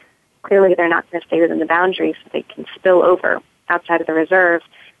reserve, clearly they're not going to stay within the boundaries, so they can spill over outside of the reserve.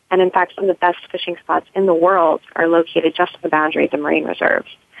 And in fact, some of the best fishing spots in the world are located just on the boundaries of marine reserves.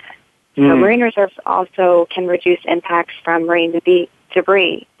 So marine reserves also can reduce impacts from marine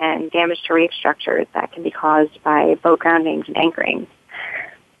debris and damage to reef structures that can be caused by boat groundings and anchorings.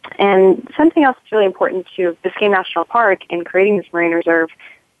 And something else that's really important to Biscayne National Park in creating this marine reserve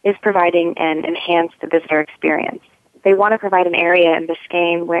is providing an enhanced visitor experience. They want to provide an area in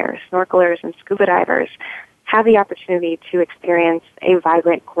Biscayne where snorkelers and scuba divers have the opportunity to experience a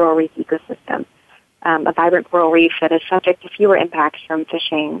vibrant coral reef ecosystem, a vibrant coral reef that is subject to fewer impacts from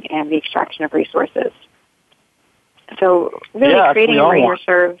fishing and the extraction of resources. So really creating a marine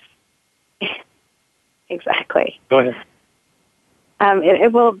reserve, exactly. Go ahead.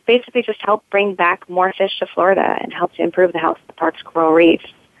 It will basically just help bring back more fish to Florida and help to improve the health of the park's coral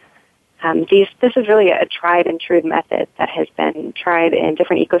reefs. This is really a tried and true method that has been tried in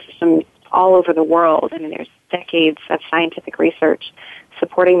different ecosystems all over the world. I mean, there's decades of scientific research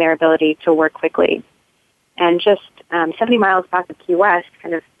supporting their ability to work quickly. And just 70 miles south of Key West,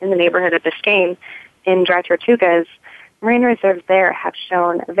 kind of in the neighborhood of Biscayne, in Dry Tortugas, marine reserves there have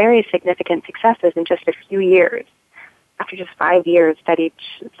shown very significant successes in just a few years. After just 5 years,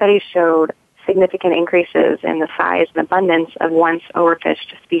 studies showed significant increases in the size and abundance of once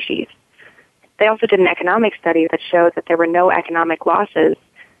overfished species. They also did an economic study that showed that there were no economic losses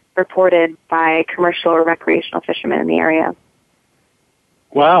reported by commercial or recreational fishermen in the area.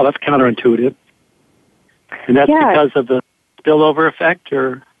 Wow, that's counterintuitive. And that's because of the spillover effect,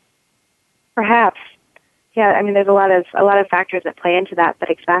 or perhaps. Yeah, I mean, there's a lot of factors that play into that, but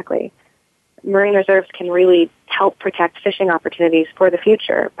exactly. Marine reserves can really help protect fishing opportunities for the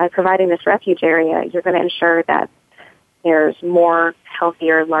future. By providing this refuge area, you're going to ensure that there's more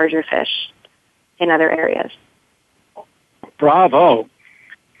healthier, larger fish in other areas. Bravo.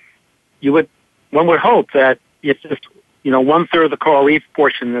 One would hope that if just, 1/3 of the coral reef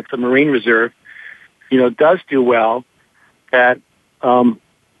portion that's a marine reserve, does do well, that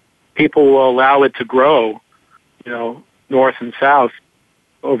people will allow it to grow, north and south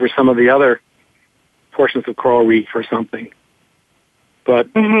over some of the other portions of coral reef or something. But,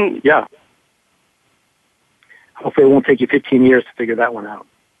 yeah. Hopefully it won't take you 15 years to figure that one out.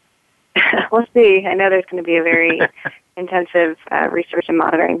 We'll see. I know there's going to be a very intensive research and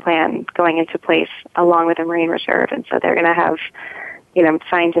monitoring plan going into place along with the Marine Reserve, and so they're going to have,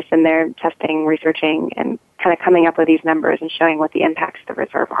 scientists in there testing, researching, and kind of coming up with these numbers and showing what the impacts of the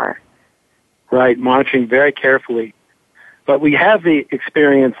reserve are. Right, monitoring very carefully. But we have the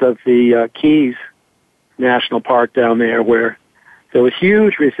experience of the Keys National Park down there where there was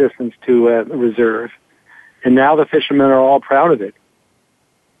huge resistance to a reserve, and now the fishermen are all proud of it.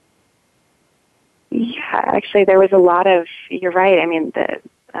 Yeah, actually, there was a lot of, you're right, I mean, the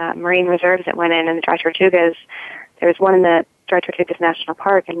marine reserves that went in the Dry Tortugas, there was one in the Dry Tortugas National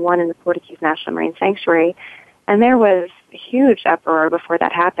Park and one in the Florida Keys National Marine Sanctuary, and there was a huge uproar before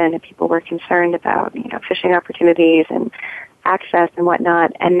that happened, and people were concerned about, fishing opportunities and access and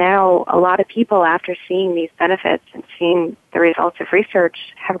whatnot, and now a lot of people, after seeing these benefits and seeing the results of research,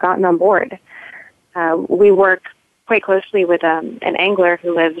 have gotten on board. We work quite closely with an angler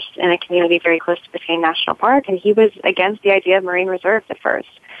who lives in a community very close to Biscayne National Park, and he was against the idea of marine reserves at first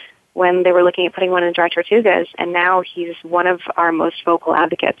when they were looking at putting one in Dry Tortugas, and now he's one of our most vocal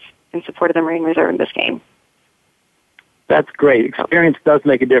advocates in support of the Marine Reserve in Biscayne. That's great. Experience does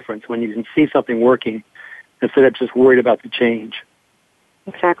make a difference when you can see something working instead of just worried about the change.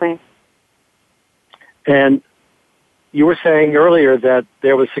 Exactly. And you were saying earlier that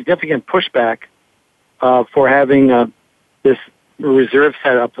there was significant pushback for having this reserve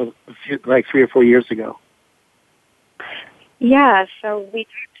set up like 3 or 4 years ago. Yeah, so we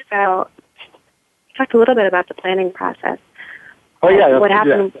talked a little bit about the planning process. Oh, yeah. What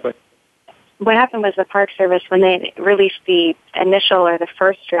happened was the Park Service, when they released the initial or the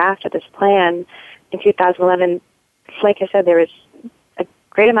first draft of this plan in 2011, like I said, there was a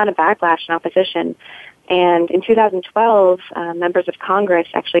great amount of backlash and opposition. And in 2012, members of Congress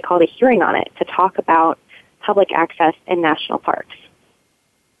actually called a hearing on it to talk about public access in national parks.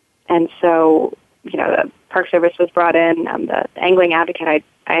 And so, the Park Service was brought in. The angling advocate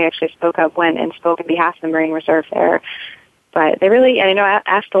I actually spoke up, went and spoke on behalf of the Marine Reserve there. But they really,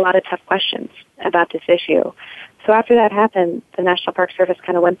 asked a lot of tough questions about this issue. So after that happened, the National Park Service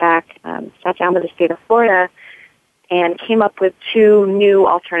kind of went back, sat down with the state of Florida, and came up with 2 new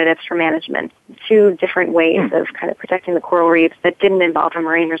alternatives for management, 2 different ways of kind of protecting the coral reefs that didn't involve a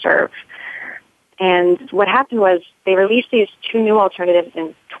marine reserve. And what happened was they released these 2 new alternatives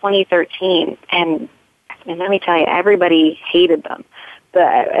in 2013, and let me tell you, everybody hated them.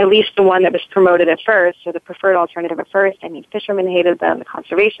 At least the one that was promoted at first, or the preferred alternative at first. Fishermen hated them, the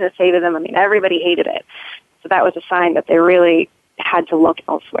conservationists hated them. Everybody hated it. So that was a sign that they really had to look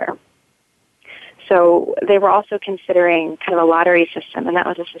elsewhere. So they were also considering kind of a lottery system, and that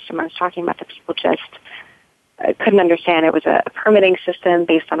was a system I was talking about that people just couldn't understand. It was a permitting system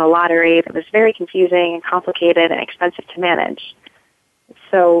based on a lottery that was very confusing and complicated and expensive to manage.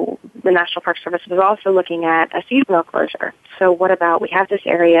 So the National Park Service was also looking at a seasonal closure. So what about we have this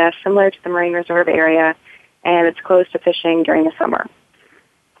area similar to the Marine Reserve area, and it's closed to fishing during the summer.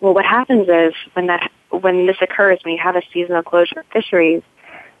 Well, what happens is when this occurs, when you have a seasonal closure of fisheries,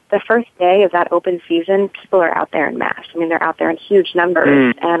 the first day of that open season, people are out there in mass. They're out there in huge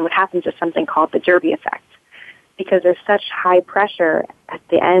numbers, and what happens is something called the Derby effect. Because there's such high pressure at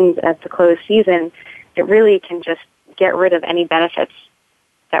the end of the closed season, it really can just get rid of any benefits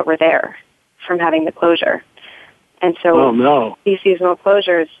that were there from having the closure. And so these seasonal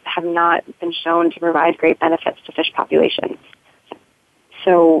closures have not been shown to provide great benefits to fish populations.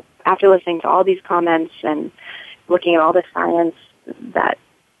 So after listening to all these comments and looking at all the science that,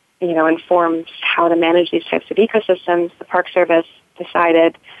 informs how to manage these types of ecosystems, the Park Service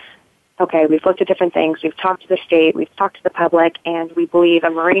decided, okay, we've looked at different things, we've talked to the state, we've talked to the public, and we believe a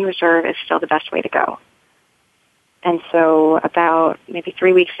marine reserve is still the best way to go. And so about maybe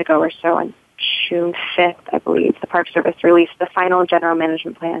 3 weeks ago or so, on June 5th, I believe, the Park Service released the final general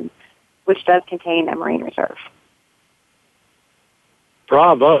management plan, which does contain a marine reserve.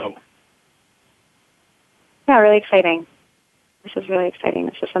 Bravo. Yeah, really exciting. This is really exciting.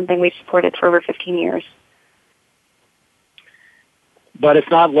 This is something we've supported for over 15 years. But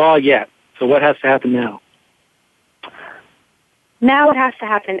it's not law yet. So what has to happen now? Now what has to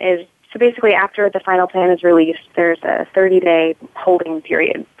happen is, so basically after the final plan is released, there's a 30-day holding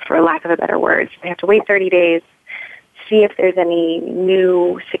period, for lack of a better word. So they have to wait 30 days, see if there's any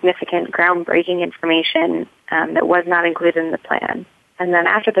new significant groundbreaking information that was not included in the plan. And then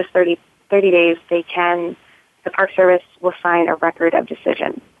after this 30 days, the Park Service will sign a record of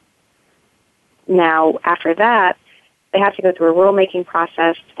decision. Now, after that, they have to go through a rulemaking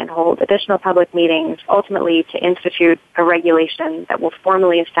process and hold additional public meetings, ultimately to institute a regulation that will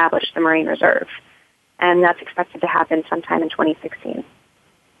formally establish the Marine Reserve. and that's expected to happen sometime in 2016.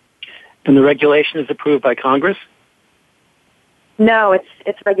 And the regulation is approved by Congress? No,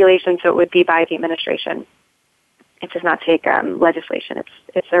 it's regulation, so it would be by the administration. It does not take legislation.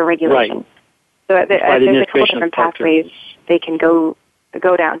 It's a regulation. Right. So there's a couple different pathways they can go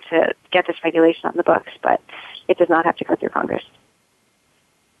down to get this regulation on the books, but it does not have to go through Congress.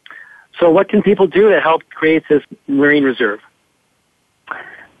 So what can people do to help create this marine reserve?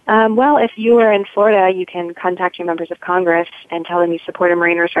 Well, if you are in Florida, you can contact your members of Congress and tell them you support a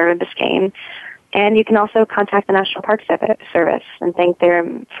marine reserve in Biscayne. And you can also contact the National Park Service and thank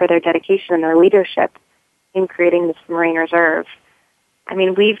them for their dedication and their leadership in creating this marine reserve. I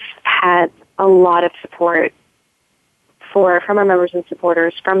mean, we've had a lot of support from our members and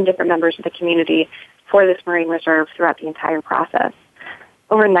supporters, from different members of the community for this marine reserve throughout the entire process.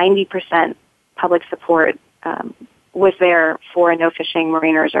 Over 90% public support was there for a no-fishing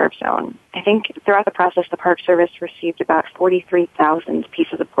marine reserve zone. I think throughout the process, the Park Service received about 43,000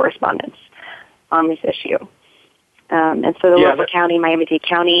 pieces of correspondence on this issue. And so the local county, Miami-Dade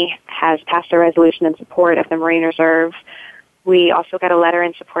County, has passed a resolution in support of the marine reserve. We also got a letter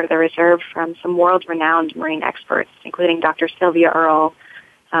in support of the reserve from some world-renowned marine experts, including Dr. Sylvia Earle,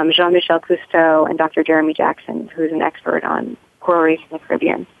 Jean-Michel Cousteau, and Dr. Jeremy Jackson, who's an expert on coral reefs in the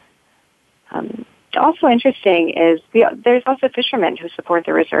Caribbean. Also interesting is there's also fishermen who support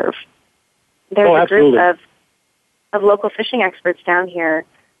the reserve. There's a group of local fishing experts down here.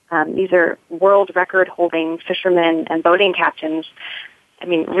 These are world record-holding fishermen and boating captains. I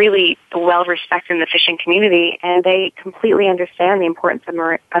mean, really well-respected in the fishing community, and they completely understand the importance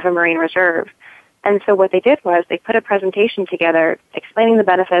of a marine reserve. And so what they did was they put a presentation together explaining the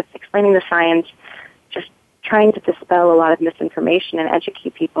benefits, explaining the science, just trying to dispel a lot of misinformation and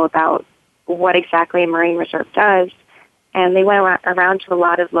educate people about what exactly a marine reserve does. And they went around to a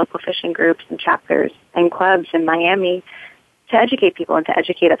lot of local fishing groups and chapters and clubs in Miami to educate people and to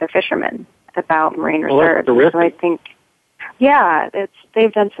educate other fishermen about marine reserves. That's so I think,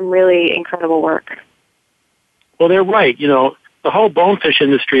 they've done some really incredible work. Well, they're right. You know, the whole bonefish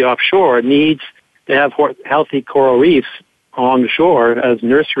industry offshore needs to have healthy coral reefs on the shore as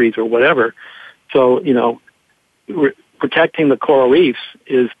nurseries or whatever. So, you know, protecting the coral reefs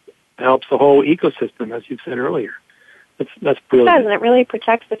helps the whole ecosystem, as you said earlier. That's brilliant. It does, and it really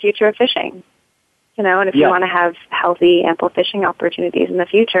protects the future of fishing. You know, and if you want to have healthy, ample fishing opportunities in the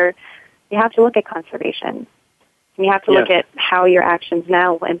future, you have to look at conservation. And you have to look at how your actions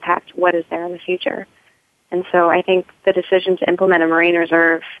now will impact what is there in the future. And so I think the decision to implement a marine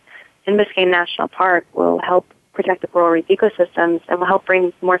reserve in Biscayne National Park will help protect the coral reef ecosystems and will help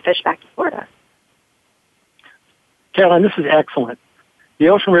bring more fish back to Florida. Caroline, this is excellent. The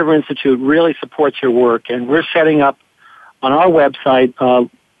Ocean River Institute really supports your work, and we're setting up on our website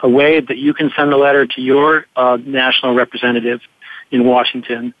a way that you can send a letter to your national representative in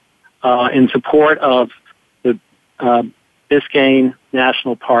Washington in support of the Biscayne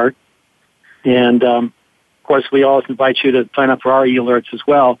National Park. And, of course, we always invite you to sign up for our e-alerts as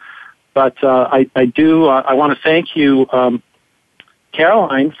well. But I want to thank you,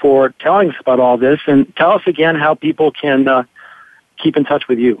 Caroline, for telling us about all this. And tell us again how people can keep in touch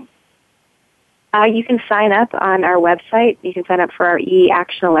with you. You can sign up on our website. You can sign up for our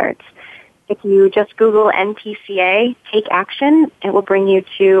e-action alerts. If you just Google NPCA Take Action, it will bring you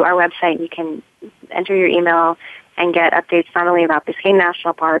to our website. You can enter your email and get updates not only about Biscayne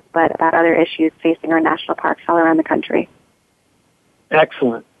National Park, but about other issues facing our national parks all around the country.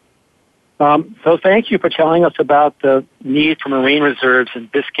 Excellent. So thank you for telling us about the need for marine reserves in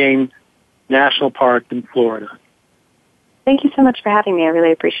Biscayne National Park in Florida. Thank you so much for having me. I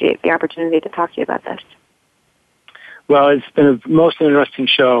really appreciate the opportunity to talk to you about this. Well, it's been a most interesting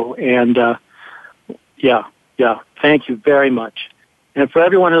show, and thank you very much. And for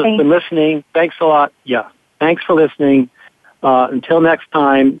everyone who's been listening, thanks a lot. Yeah, thanks for listening. Until next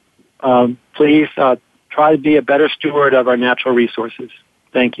time, please try to be a better steward of our natural resources.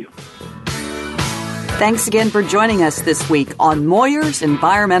 Thank you. Thanks again for joining us this week on Moyer's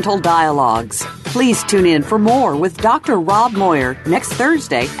Environmental Dialogues. Please tune in for more with Dr. Rob Moyer next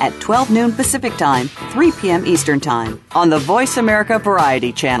Thursday at 12 noon Pacific Time, 3 p.m. Eastern Time on the Voice America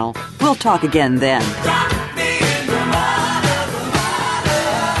Variety Channel. We'll talk again then.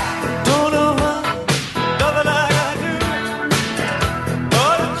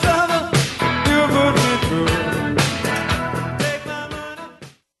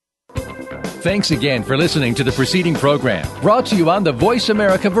 Thanks again for listening to the preceding program, brought to you on the Voice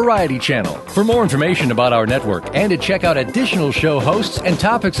America Variety Channel. For more information about our network and to check out additional show hosts and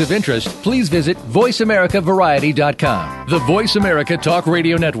topics of interest, please visit VoiceAmericaVariety.com. The Voice America Talk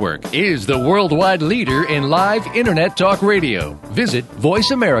Radio Network is the worldwide leader in live Internet talk radio. Visit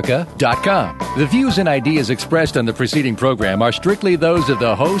VoiceAmerica.com. The views and ideas expressed on the preceding program are strictly those of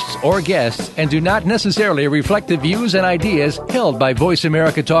the hosts or guests and do not necessarily reflect the views and ideas held by Voice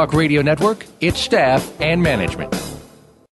America Talk Radio Network, its staff, and management.